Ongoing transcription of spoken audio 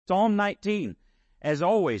Psalm 19. As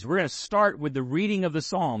always, we're going to start with the reading of the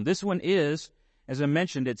psalm. This one is, as I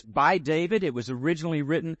mentioned, it's by David. It was originally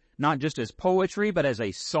written not just as poetry, but as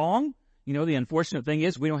a song. You know, the unfortunate thing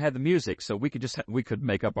is we don't have the music, so we could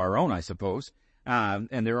make up our own, I suppose.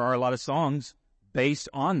 And there are a lot of songs based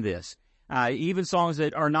on this. Even songs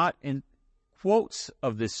that are not in quotes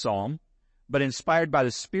of this psalm, but inspired by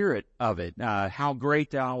the spirit of it. How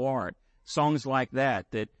great thou art. Songs like that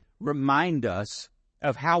remind us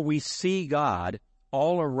of how we see God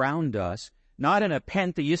all around us, not in a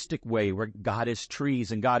pantheistic way where God is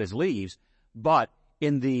trees and God is leaves, but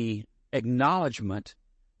in the acknowledgement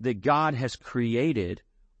that God has created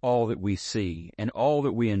all that we see and all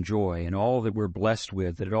that we enjoy and all that we're blessed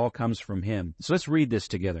with, that it all comes from Him. So let's read this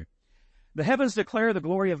together. The heavens declare the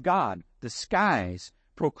glory of God. The skies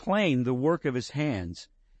proclaim the work of His hands.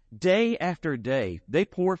 Day after day they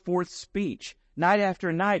pour forth speech. Night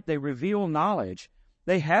after night they reveal knowledge.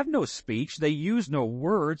 They have no speech. They use no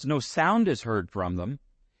words. No sound is heard from them.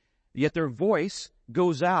 Yet their voice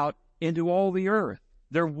goes out into all the earth,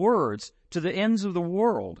 their words to the ends of the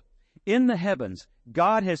world. In the heavens,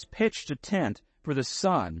 God has pitched a tent for the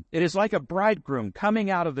sun. It is like a bridegroom coming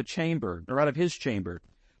out of the chamber, or out of his chamber,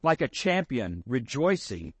 like a champion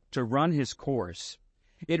rejoicing to run his course.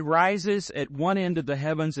 It rises at one end of the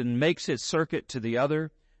heavens and makes its circuit to the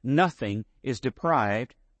other. Nothing is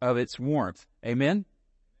deprived of its warmth. Amen?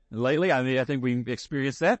 Lately, I think we've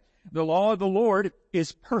experienced that. The law of the Lord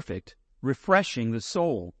is perfect, refreshing the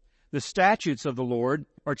soul. The statutes of the Lord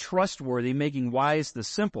are trustworthy, making wise the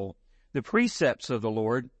simple. The precepts of the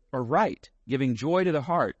Lord are right, giving joy to the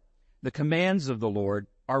heart. The commands of the Lord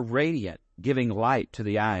are radiant, giving light to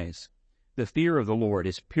the eyes. The fear of the Lord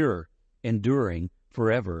is pure, enduring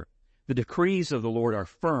forever. The decrees of the Lord are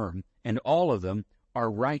firm, and all of them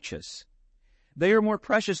are righteous. They are more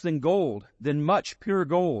precious than gold, than much pure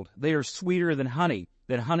gold. They are sweeter than honey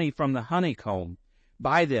from the honeycomb.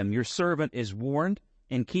 By them your servant is warned.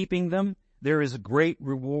 In keeping them there is a great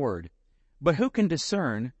reward. But who can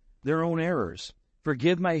discern their own errors?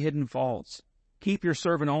 Forgive my hidden faults. Keep your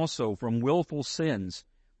servant also from willful sins.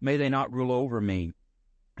 May they not rule over me.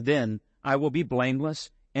 Then I will be blameless,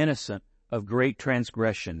 innocent of great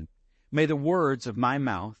transgression. May the words of my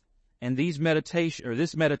mouth and this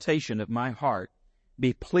meditation of my heart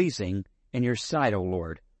be pleasing in your sight, O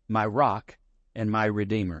Lord, my rock and my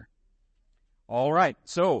redeemer. All right.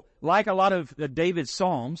 So, like a lot of David's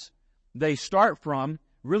psalms, they start from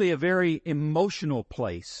really a very emotional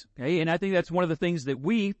place. Okay? And I think that's one of the things that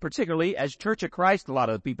we, particularly as Church of Christ, a lot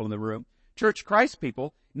of the people in the room, Church of Christ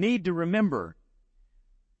people, need to remember.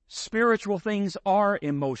 Spiritual things are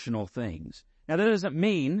emotional things. Now, that doesn't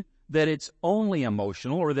mean that it's only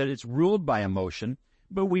emotional or that it's ruled by emotion,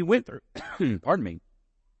 but we went through,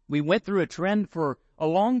 we went through a trend for a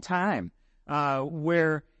long time,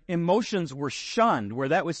 where emotions were shunned, where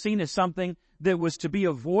that was seen as something that was to be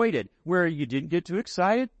avoided, where you didn't get too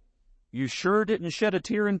excited. You sure didn't shed a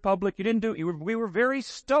tear in public. We were very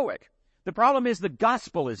stoic. The problem is the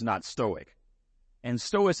gospel is not stoic, and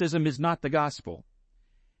stoicism is not the gospel.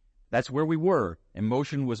 That's where we were.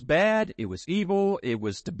 Emotion was bad. It was evil. It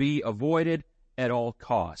was to be avoided at all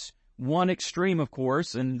costs. One extreme, of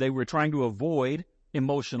course, and they were trying to avoid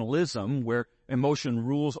emotionalism, where emotion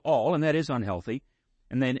rules all, and that is unhealthy.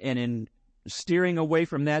 And in steering away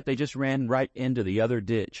from that, they just ran right into the other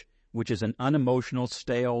ditch, which is an unemotional,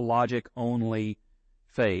 stale, logic-only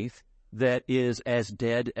faith that is as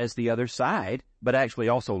dead as the other side, but actually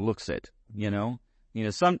also looks it,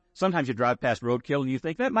 sometimes you drive past roadkill and you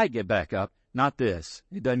think that might get back up. Not this.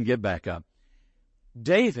 It doesn't get back up.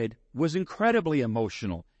 David was incredibly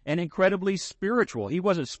emotional and incredibly spiritual. He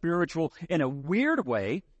wasn't spiritual in a weird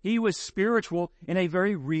way. He was spiritual in a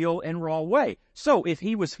very real and raw way. So if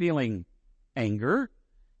he was feeling anger,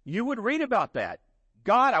 you would read about that.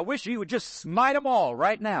 God, I wish you would just smite them all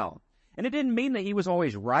right now. And it didn't mean that he was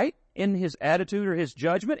always right in his attitude or his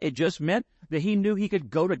judgment. It just meant that he knew he could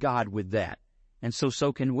go to God with that. And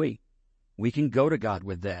so can we. We can go to God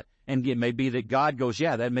with that. And it may be that God goes,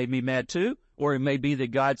 yeah, that made me mad too. Or it may be that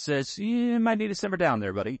God says, you might need to simmer down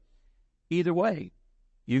there, buddy. Either way,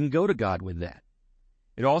 you can go to God with that.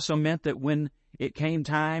 It also meant that when it came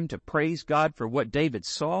time to praise God for what David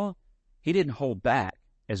saw, he didn't hold back,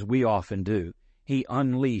 as we often do. He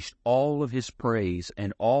unleashed all of his praise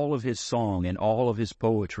and all of his song and all of his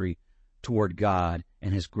poetry toward God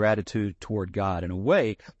and his gratitude toward God in a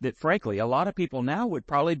way that, frankly, a lot of people now would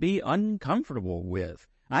probably be uncomfortable with.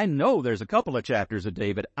 I know there's a couple of chapters of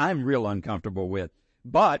David I'm real uncomfortable with,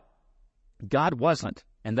 but God wasn't,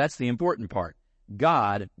 and that's the important part.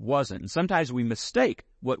 God wasn't. And sometimes we mistake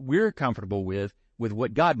what we're comfortable with with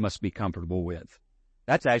what God must be comfortable with.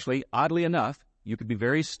 That's actually, oddly enough, you could be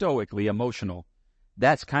very stoically emotional.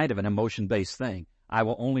 That's kind of an emotion-based thing. I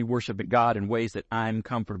will only worship God in ways that I'm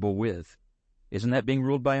comfortable with. Isn't that being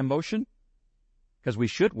ruled by emotion? Because we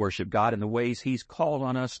should worship God in the ways He's called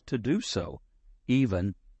on us to do so,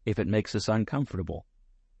 even if it makes us uncomfortable.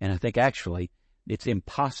 And I think actually it's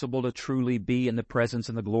impossible to truly be in the presence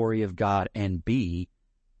and the glory of God and be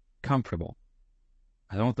comfortable.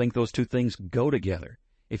 I don't think those two things go together.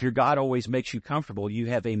 If your God always makes you comfortable, you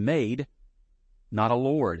have a maid, not a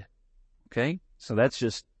Lord. Okay? So that's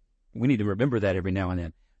just, we need to remember that every now and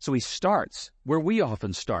then. So He starts where we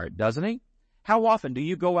often start, doesn't He? How often do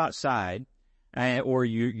you go outside, or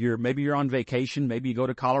maybe you're on vacation, maybe you go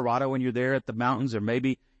to Colorado and you're there at the mountains, or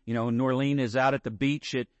maybe, Norlene is out at the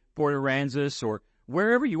beach at Port Aransas, or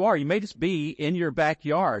wherever you are, you may just be in your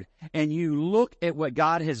backyard, and you look at what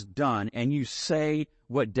God has done, and you say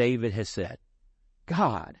what David has said.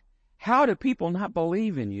 God, how do people not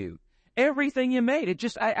believe in you? Everything you made,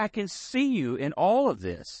 I can see you in all of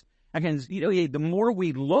this. The more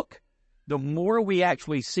we look, the more we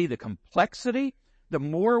actually see the complexity, the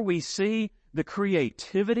more we see the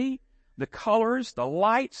creativity, the colors, the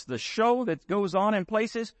lights, the show that goes on in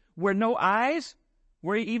places where no eyes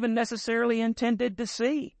were even necessarily intended to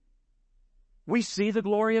see. We see the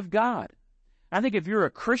glory of God. I think if you're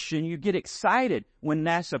a Christian, you get excited when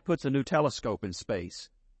NASA puts a new telescope in space,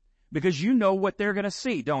 because you know what they're going to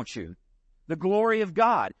see, don't you? The glory of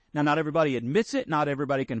God. Now, not everybody admits it, not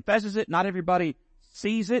everybody confesses it, not everybody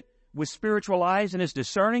sees it with spiritual eyes and is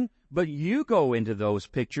discerning, but you go into those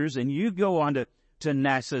pictures and you go on to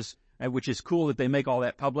NASA's, which is cool that they make all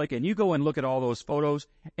that public, and you go and look at all those photos,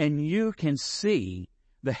 and you can see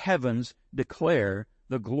the heavens declare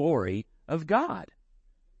the glory of God.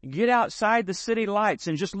 Get outside the city lights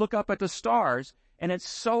and just look up at the stars, and it's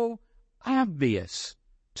so obvious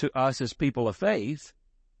to us as people of faith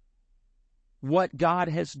what God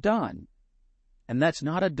has done. And that's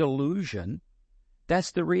not a delusion.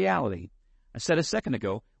 That's the reality. I said a second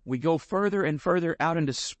ago, we go further and further out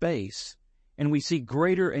into space, and we see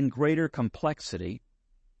greater and greater complexity.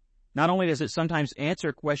 Not only does it sometimes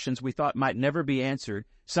answer questions we thought might never be answered,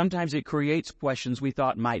 sometimes it creates questions we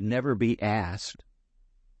thought might never be asked.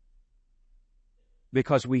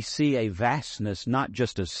 Because we see a vastness, not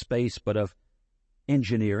just of space, but of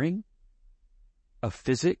engineering, of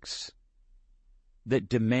physics, that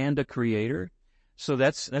demand a creator. So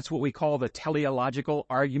that's what we call the teleological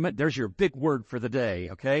argument. There's your big word for the day,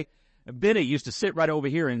 okay? Benny used to sit right over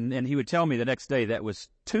here, and he would tell me the next day, that was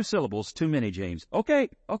 2 syllables too many, James. Okay.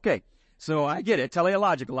 So I get it,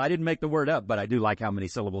 teleological. I didn't make the word up, but I do like how many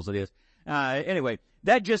syllables it is. Anyway,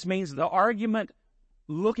 that just means the argument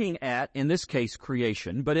looking at, in this case,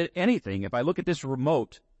 creation, but at anything, if I look at this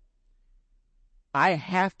remote, I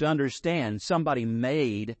have to understand somebody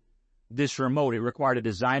made this remote. It required a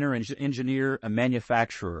designer, an engineer, a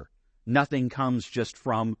manufacturer. Nothing comes just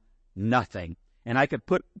from nothing. And I could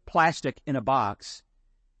put plastic in a box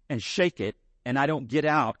and shake it, and I don't get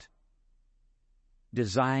out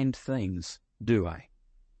designed things, do I?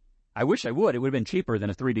 I wish I would. It would have been cheaper than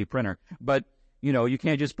a 3D printer. But, you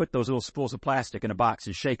can't just put those little spools of plastic in a box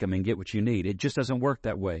and shake them and get what you need. It just doesn't work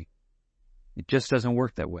that way. It just doesn't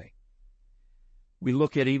work that way. We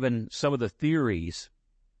look at even some of the theories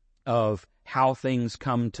of how things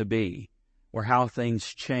come to be or how things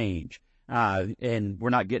change. And we're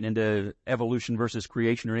not getting into evolution versus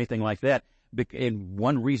creation or anything like that. And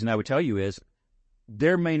one reason I would tell you is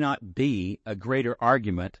there may not be a greater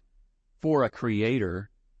argument for a creator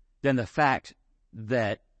than the fact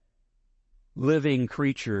that living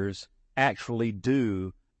creatures actually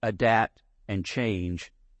do adapt and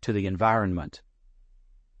change to the environment.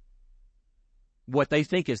 What they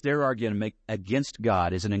think is their argument against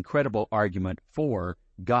God is an incredible argument for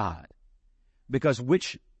God. Because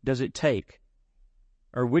which does it take,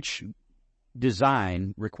 or which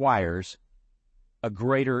design requires a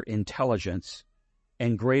greater intelligence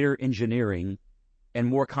and greater engineering and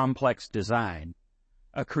more complex design?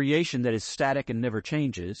 A creation that is static and never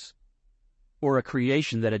changes, or a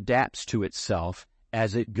creation that adapts to itself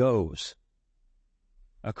as it goes?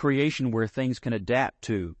 A creation where things can adapt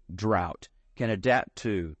to drought, can adapt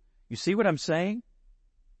to... You see what I'm saying?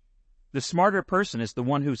 The smarter person is the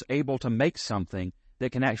one who's able to make something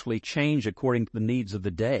that can actually change according to the needs of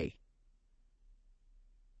the day.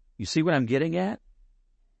 You see what I'm getting at?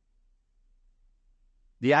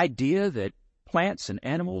 The idea that plants and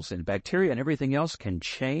animals and bacteria and everything else can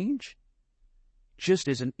change just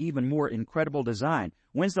is an even more incredible design.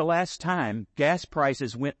 When's the last time gas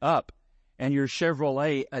prices went up and your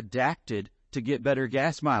Chevrolet adapted to get better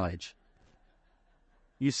gas mileage?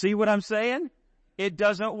 You see what I'm saying? It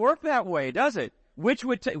doesn't work that way, does it? Which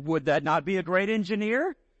would that not be a great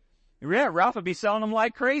engineer? Yeah, Ralph would be selling them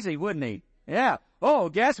like crazy, wouldn't he? Yeah. Oh,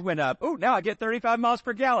 gas went up. Oh, now I get 35 miles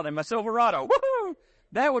per gallon in my Silverado. Woohoo!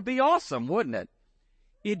 That would be awesome, wouldn't it?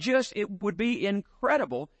 It would be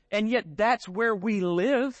incredible. And yet that's where we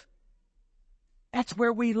live. That's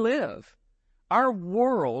where we live. Our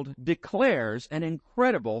world declares an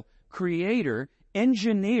incredible creator,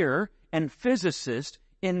 engineer, and physicist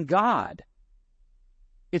in God.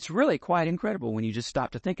 It's really quite incredible when you just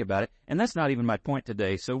stop to think about it. And that's not even my point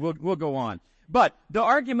today, so we'll go on. But the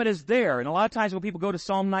argument is there, and a lot of times when people go to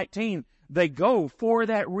Psalm 19, they go for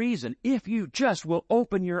that reason. If you just will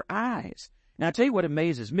open your eyes. Now, I'll tell you what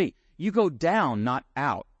amazes me. You go down, not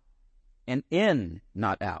out, and in,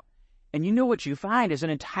 not out. And you know what you find is an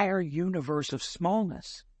entire universe of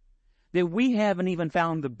smallness that we haven't even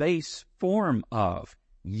found the base form of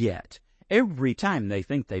yet. Every time they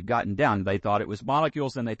think they've gotten down, they thought it was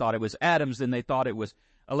molecules, then they thought it was atoms, then they thought it was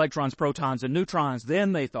electrons, protons, and neutrons,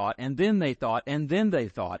 then they thought, and then they thought, and then they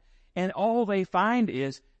thought. And all they find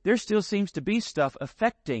is there still seems to be stuff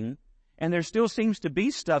affecting, and there still seems to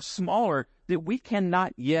be stuff smaller that we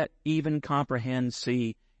cannot yet even comprehend,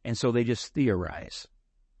 see, and so they just theorize.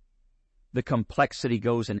 The complexity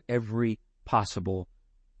goes in every possible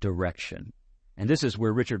direction. And this is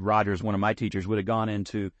where Richard Rogers, one of my teachers, would have gone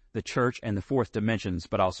into the church and the fourth dimensions,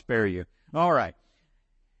 but I'll spare you. All right.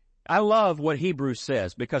 I love what Hebrews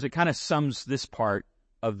says because it kind of sums this part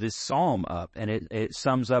of this psalm up, and it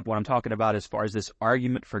sums up what I'm talking about as far as this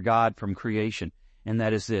argument for God from creation, and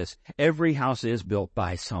that is this. Every house is built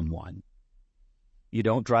by someone. You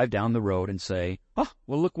don't drive down the road and say, oh,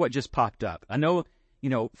 well, look what just popped up. I know,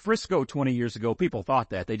 Frisco 20 years ago, people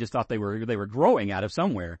thought that. They just thought they were growing out of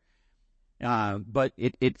somewhere. But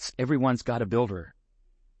it's everyone's got a builder.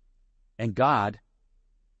 And God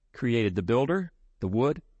created the builder, the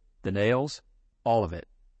wood, the nails, all of it.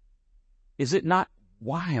 Is it not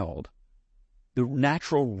wild? The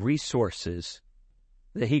natural resources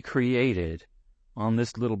that he created on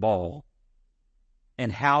this little ball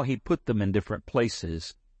and how he put them in different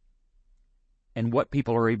places and what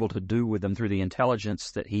people are able to do with them through the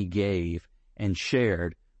intelligence that he gave and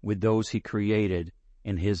shared with those he created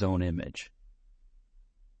in his own image.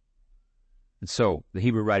 And so the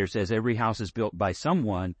Hebrew writer says every house is built by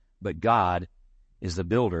someone, but God is the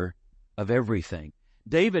builder of everything.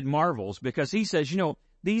 David marvels because he says,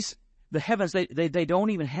 the heavens, they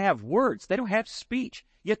don't even have words. They don't have speech.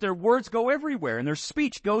 Yet their words go everywhere, and their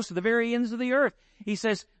speech goes to the very ends of the earth. He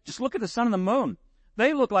says, just look at the sun and the moon.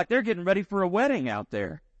 They look like they're getting ready for a wedding out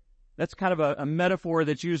there. That's kind of a metaphor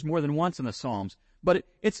that's used more than once in the Psalms. But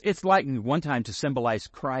it's likened one time to symbolize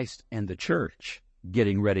Christ and the church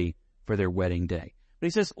getting ready for their wedding day. But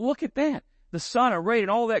he says, look at that. The sun arrayed in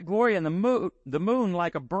all that glory, and the moon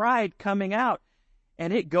like a bride coming out.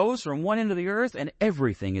 And it goes from one end of the earth, and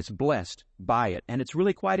everything is blessed by it. And it's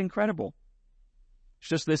really quite incredible. It's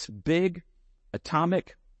just this big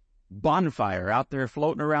atomic bonfire out there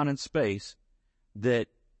floating around in space that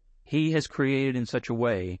he has created in such a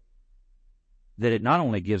way that it not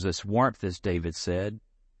only gives us warmth, as David said,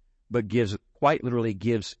 but quite literally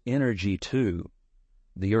gives energy to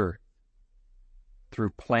the earth through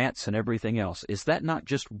plants and everything else. Is that not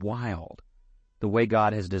just wild, the way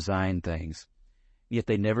God has designed things? Yet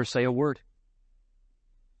they never say a word.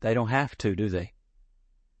 They don't have to, do they?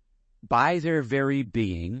 By their very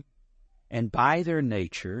being and by their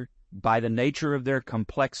nature, by the nature of their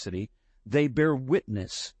complexity, they bear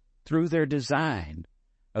witness through their design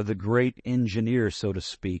of the great engineer, so to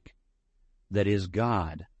speak, that is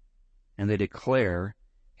God. And they declare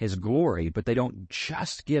his glory, but they don't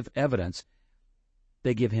just give evidence.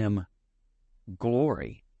 They give him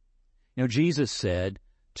glory. Jesus said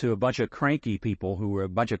to a bunch of cranky people who were a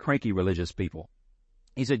bunch of cranky religious people,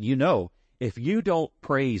 he said, if you don't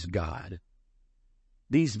praise God,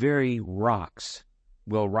 these very rocks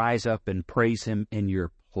will rise up and praise him in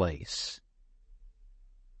your place.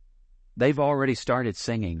 They've already started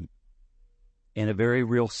singing in a very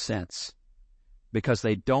real sense because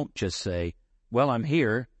they don't just say, well, I'm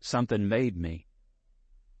here, something made me.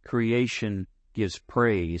 Creation gives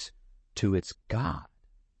praise to its God.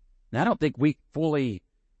 Now, I don't think we fully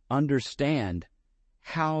understand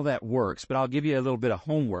how that works, but I'll give you a little bit of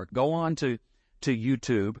homework. Go on to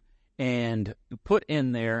YouTube and put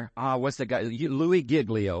in there, what's the guy, Louis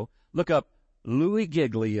Giglio. Look up Louis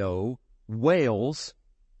Giglio, whales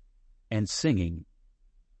and singing.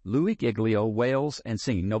 Louis Giglio, whales and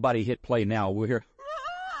singing. Nobody hit play now. We're here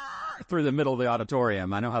through the middle of the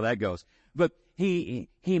auditorium. I know how that goes. But he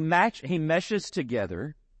meshes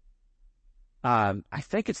together I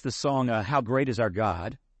think it's the song, How Great Is Our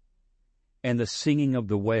God, and the singing of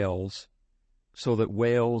the whales, so that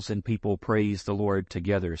whales and people praise the Lord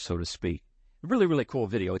together, so to speak. Really, really cool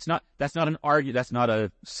video. That's not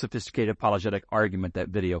a sophisticated apologetic argument, that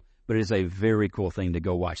video, but it is a very cool thing to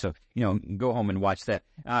go watch. So, go home and watch that.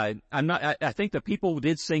 I think the people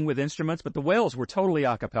did sing with instruments, but the whales were totally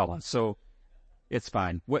a cappella, so it's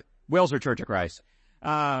fine. Whales are Church of Christ.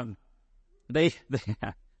 I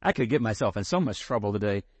could get myself in so much trouble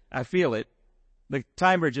today. I feel it. The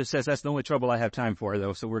timer just says that's the only trouble I have time for,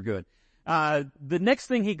 though, so we're good. The next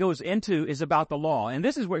thing he goes into is about the law. And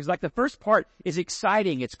this is where it's like the first part is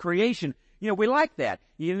exciting. It's creation. We like that.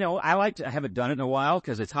 I haven't done it in a while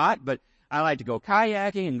because it's hot, but I like to go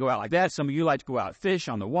kayaking and go out like that. Some of you like to go out fish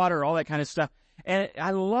on the water, all that kind of stuff. And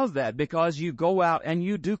I love that because you go out and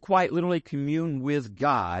you do quite literally commune with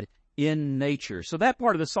God in nature. So that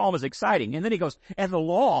part of the psalm is exciting. And then he goes, and the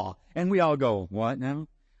law. And we all go, what now?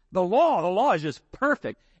 The law is just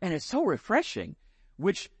perfect. And it's so refreshing,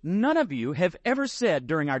 which none of you have ever said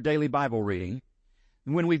during our daily Bible reading.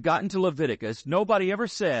 When we've gotten to Leviticus, nobody ever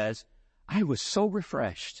says, I was so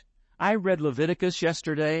refreshed. I read Leviticus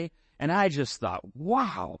yesterday, and I just thought,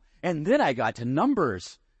 wow. And then I got to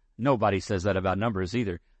Numbers. Nobody says that about Numbers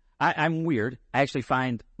either. I'm weird. I actually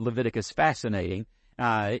find Leviticus fascinating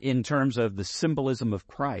in terms of the symbolism of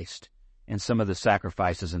Christ and some of the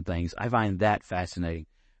sacrifices and things. I find that fascinating.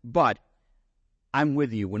 But I'm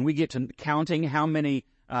with you. When we get to counting how many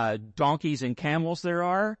donkeys and camels there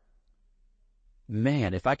are,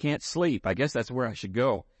 man, if I can't sleep, I guess that's where I should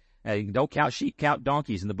go. Don't count sheep, count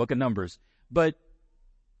donkeys in the book of Numbers. But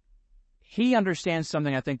he understands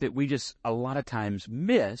something I think that we just a lot of times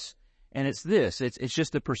miss, and it's this. It's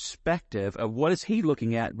just the perspective of what is he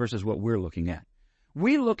looking at versus what we're looking at.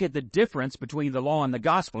 We look at the difference between the law and the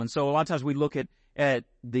gospel, and so a lot of times we look at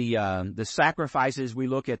the sacrifices, we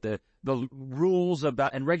look at the rules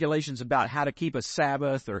about and regulations about how to keep a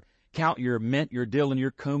Sabbath or count your mint, your dill, and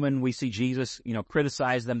your cumin. We see Jesus,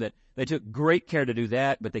 criticize them that they took great care to do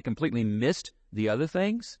that, but they completely missed the other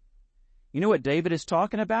things. You know what David is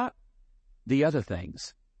talking about? The other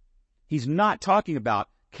things. He's not talking about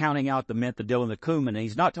counting out the mint, the dill, and the cumin.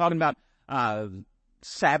 He's not talking about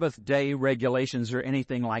Sabbath day regulations or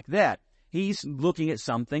anything like that. He's looking at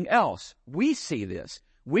something else. We see this.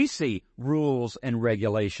 We see rules and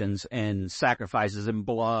regulations and sacrifices and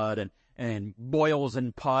blood and boils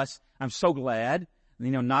and pus. I'm so glad,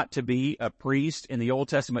 not to be a priest in the Old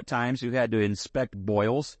Testament times who had to inspect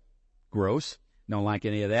boils. Gross. Don't like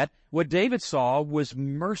any of that. What David saw was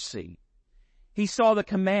mercy. He saw the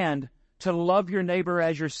command to love your neighbor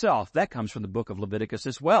as yourself. That comes from the book of Leviticus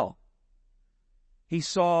as well. He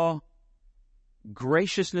saw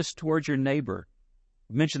graciousness towards your neighbor.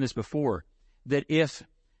 I mentioned this before, that if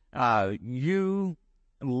you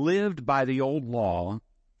lived by the old law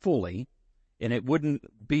fully, and it wouldn't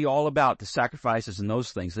be all about the sacrifices and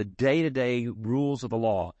those things, the day-to-day rules of the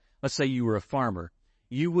law, let's say you were a farmer,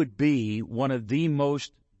 you would be one of the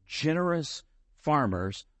most generous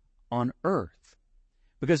farmers on earth.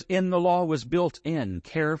 Because in the law was built in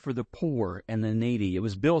care for the poor and the needy. It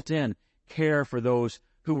was built in care for those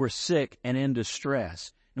who were sick and in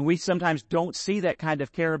distress. And we sometimes don't see that kind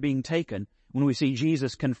of care being taken when we see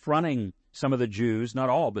Jesus confronting some of the Jews, not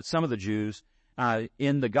all, but some of the Jews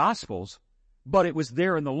in the Gospels. But it was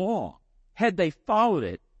there in the law. Had they followed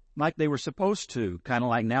it like they were supposed to, kind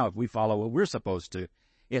of like now if we follow what we're supposed to,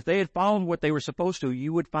 if they had followed what they were supposed to,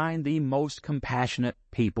 you would find the most compassionate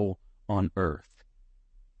people on earth.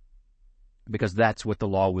 Because that's what the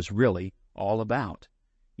law was really all about.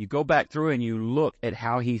 You go back through and you look at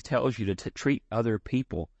how he tells you to treat other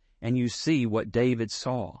people, and you see what David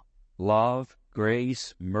saw. Love,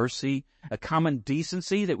 grace, mercy, a common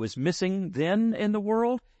decency that was missing then in the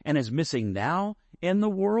world and is missing now in the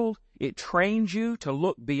world. It trains you to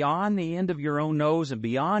look beyond the end of your own nose and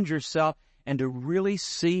beyond yourself and to really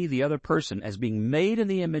see the other person as being made in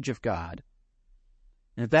the image of God.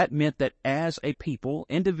 And that meant that as a people,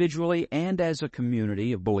 individually and as a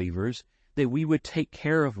community of believers, that we would take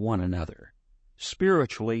care of one another,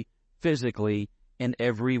 spiritually, physically, in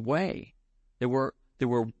every way. There were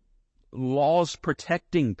laws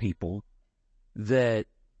protecting people that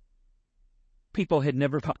people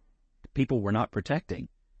were not protecting.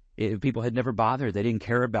 People had never bothered. They didn't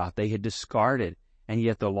care about. They had discarded. And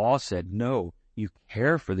yet the law said, no, you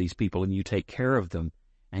care for these people and you take care of them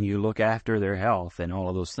and you look after their health and all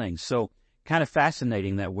of those things. So kind of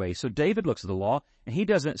fascinating that way. So David looks at the law and he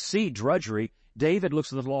doesn't see drudgery. David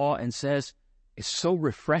looks at the law and says, it's so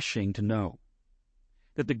refreshing to know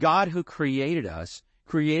that the God who created us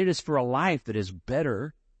for a life that is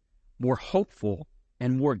better, more hopeful,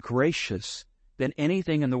 and more gracious than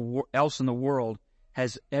anything else in the world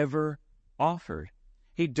has ever offered.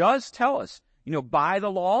 He does tell us, by the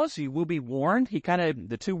laws, you will be warned.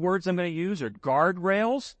 The two words I'm going to use are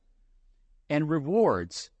guardrails and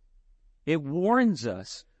rewards. It warns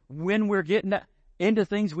us when we're getting into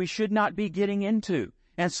things we should not be getting into.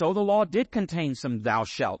 And so the law did contain some thou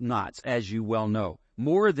shalt nots, as you well know.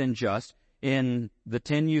 More than just in the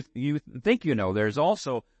 10 you think you know. There's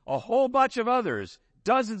also a whole bunch of others,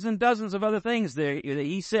 dozens and dozens of other things there.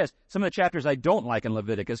 He says, some of the chapters I don't like in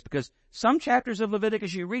Leviticus, because some chapters of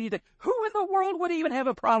Leviticus you read, you think, who in the world would even have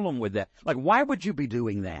a problem with that? Like, why would you be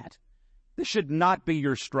doing that? This should not be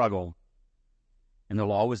your struggle. And the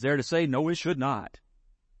law was there to say, no, it should not.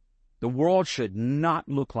 The world should not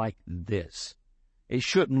look like this. It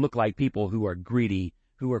shouldn't look like people who are greedy,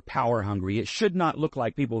 who are power hungry. It should not look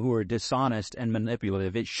like people who are dishonest and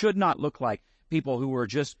manipulative. It should not look like people who are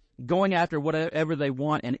just going after whatever they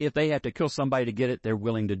want, and if they have to kill somebody to get it, they're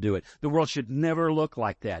willing to do it. The world should never look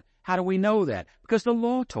like that. How do we know that? Because the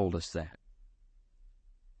law told us that.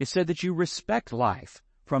 It said that you respect life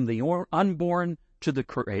from the unborn to the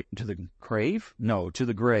grave.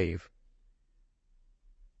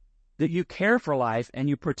 That you care for life and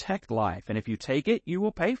you protect life. And if you take it, you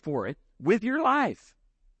will pay for it with your life.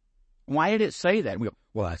 Why did it say that? We go,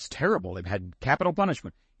 well, that's terrible. It had capital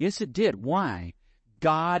punishment. Yes, it did. Why?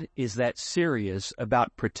 God is that serious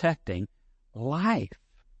about protecting life.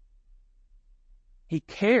 He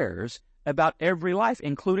cares about every life,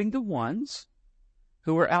 including the ones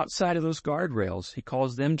who are outside of those guardrails. He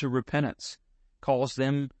calls them to repentance, calls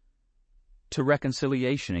them to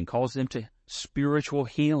reconciliation, and calls them to spiritual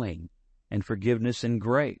healing and forgiveness and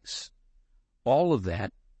grace. All of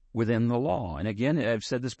that within the law. And again, I've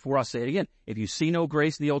said this before, I'll say it again. If you see no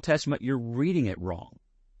grace in the Old Testament, you're reading it wrong.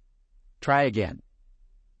 Try again.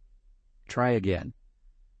 Try again.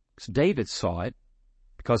 Because David saw it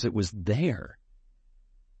because it was there.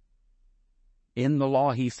 In the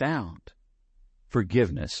law he found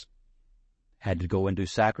forgiveness. Had to go and do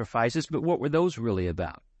sacrifices, but what were those really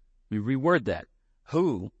about? We reword that.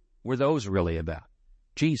 Who were those really about?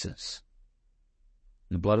 Jesus.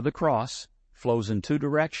 The blood of the cross flows in two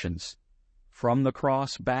directions, from the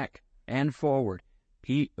cross back and forward.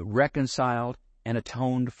 He reconciled and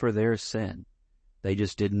atoned for their sin. They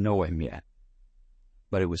just didn't know him yet.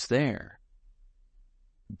 But it was there.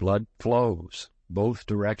 Blood flows both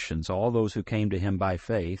directions. All those who came to him by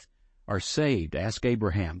faith are saved. Ask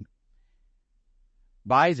Abraham.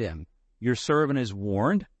 By them, your servant is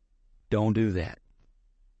warned. Don't do that.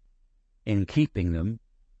 In keeping them,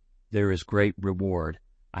 there is great reward.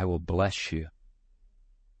 I will bless you.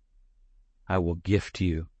 I will gift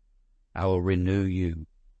you. I will renew you.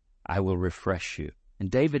 I will refresh you. And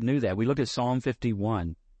David knew that. We look at Psalm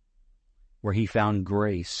 51, where he found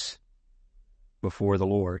grace before the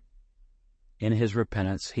Lord. In his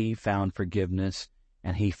repentance, he found forgiveness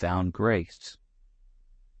and he found grace.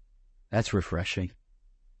 That's refreshing,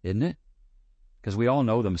 isn't it? Because we all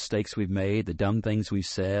know the mistakes we've made, the dumb things we've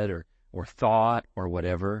said or thought or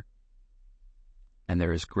whatever. And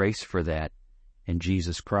there is grace for that in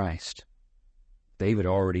Jesus Christ. David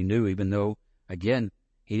already knew, even though, again,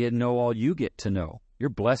 he didn't know all you get to know. You're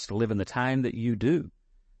blessed to live in the time that you do,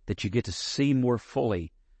 that you get to see more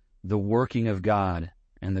fully the working of God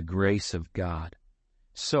and the grace of God.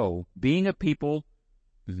 So, being a people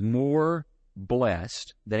more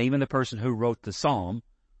blessed than even the person who wrote the psalm,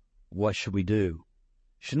 what should we do?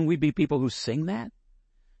 Shouldn't we be people who sing that?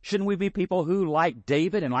 Shouldn't we be people who, like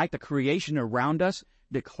David and like the creation around us,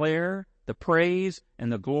 declare the praise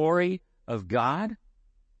and the glory of God?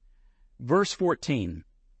 Verse 14.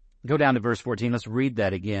 Go down to verse 14. Let's read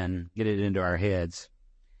that again. Get it into our heads.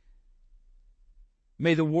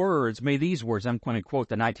 May these words, I'm going to quote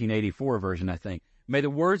the 1984 version, I think. May the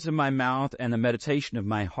words of my mouth and the meditation of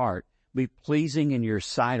my heart be pleasing in your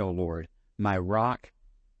sight, O Lord, my rock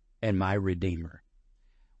and my redeemer.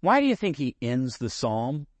 Why do you think he ends the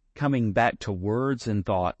psalm coming back to words and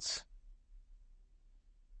thoughts?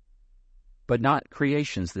 But not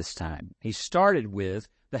creations this time. He started with,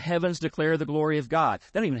 the heavens declare the glory of God.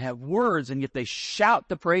 They don't even have words, and yet they shout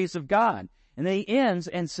the praise of God. And then he ends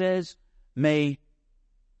and says, may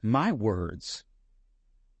my words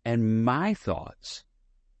and my thoughts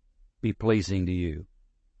be pleasing to you.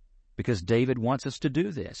 Because David wants us to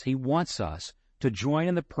do this. He wants us to join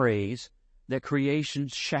in the praise that creation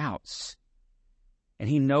shouts. And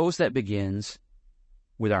he knows that begins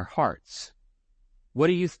with our hearts. What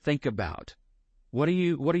do you think about? What do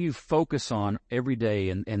you focus on every day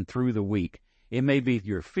and through the week? It may be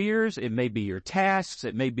your fears. It may be your tasks.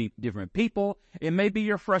 It may be different people. It may be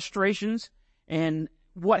your frustrations. And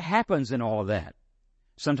what happens in all of that?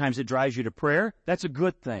 Sometimes it drives you to prayer. That's a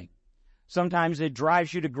good thing. Sometimes it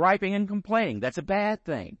drives you to griping and complaining. That's a bad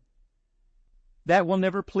thing. That will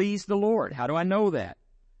never please the Lord. How do I know that?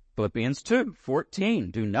 Philippians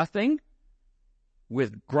 2:14. Do nothing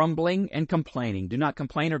with grumbling and complaining. Do not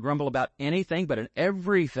complain or grumble about anything, but in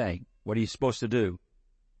everything. What are you supposed to do?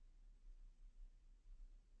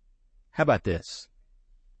 How about this?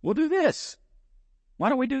 We'll do this. Why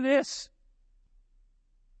don't we do this?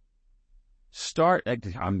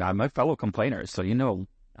 I'm a fellow complainer, so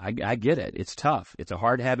I get it. It's tough. It's a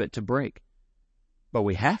hard habit to break. But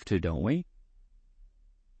we have to, don't we?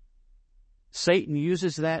 Satan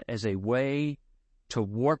uses that as a way to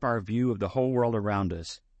warp our view of the whole world around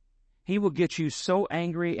us. He will get you so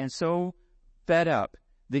angry and so fed up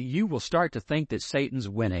that you will start to think that Satan's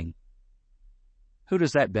winning. Who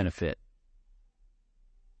does that benefit?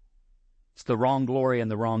 It's the wrong glory and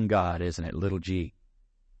the wrong God, isn't it? Little g.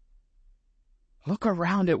 Look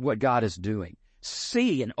around at what God is doing.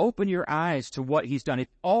 See and open your eyes to what He's done. If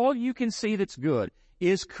all you can see that's good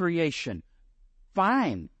is creation,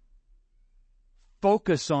 fine.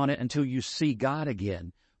 Focus on it until you see God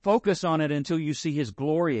again. Focus on it until you see His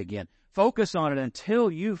glory again. Focus on it until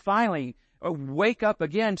you finally wake up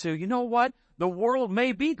again to, you know what? The world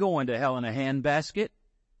may be going to hell in a handbasket,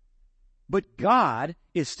 but God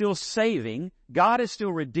is still saving. God is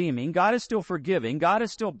still redeeming. God is still forgiving. God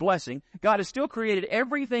is still blessing. God has still created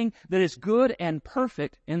everything that is good and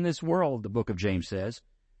perfect in this world, the book of James says.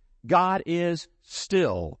 God is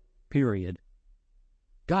still, period.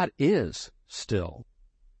 God is still.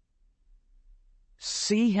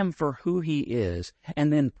 See Him for who He is,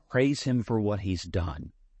 and then praise Him for what He's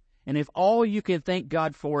done. And if all you can thank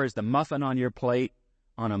God for is the muffin on your plate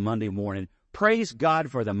on a Monday morning, praise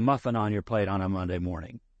God for the muffin on your plate on a Monday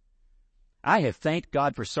morning. I have thanked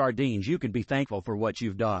God for sardines. You can be thankful for what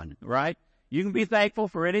you've done, right? You can be thankful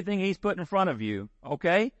for anything He's put in front of you,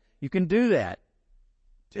 okay? You can do that.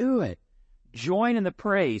 Do it. Join in the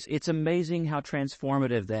praise. It's amazing how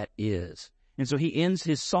transformative that is. And so he ends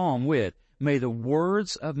his psalm with, may the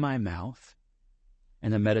words of my mouth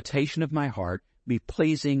and the meditation of my heart be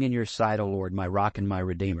pleasing in your sight, O Lord, my rock and my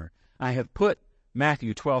redeemer. I have put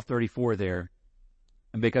Matthew 12:34 there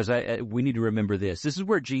because we need to remember this. This is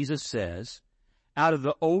where Jesus says, out of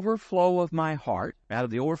the overflow of my heart, out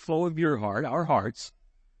of the overflow of your heart, our hearts,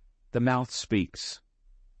 the mouth speaks.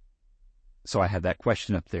 So I have that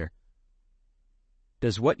question up there.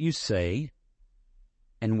 Does what you say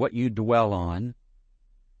and what you dwell on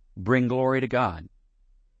bring glory to God?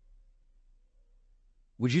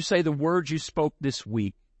 Would you say the words you spoke this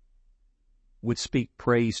week would speak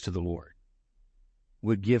praise to the Lord,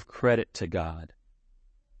 would give credit to God,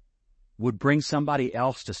 would bring somebody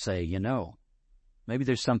else to say, maybe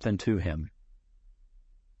there's something to Him,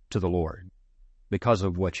 to the Lord, because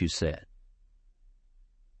of what you said?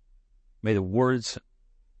 May the words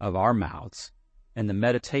of our mouths and the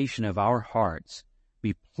meditation of our hearts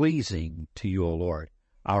be pleasing to you, O Lord,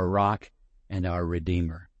 our rock and our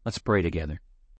redeemer. Let's pray together.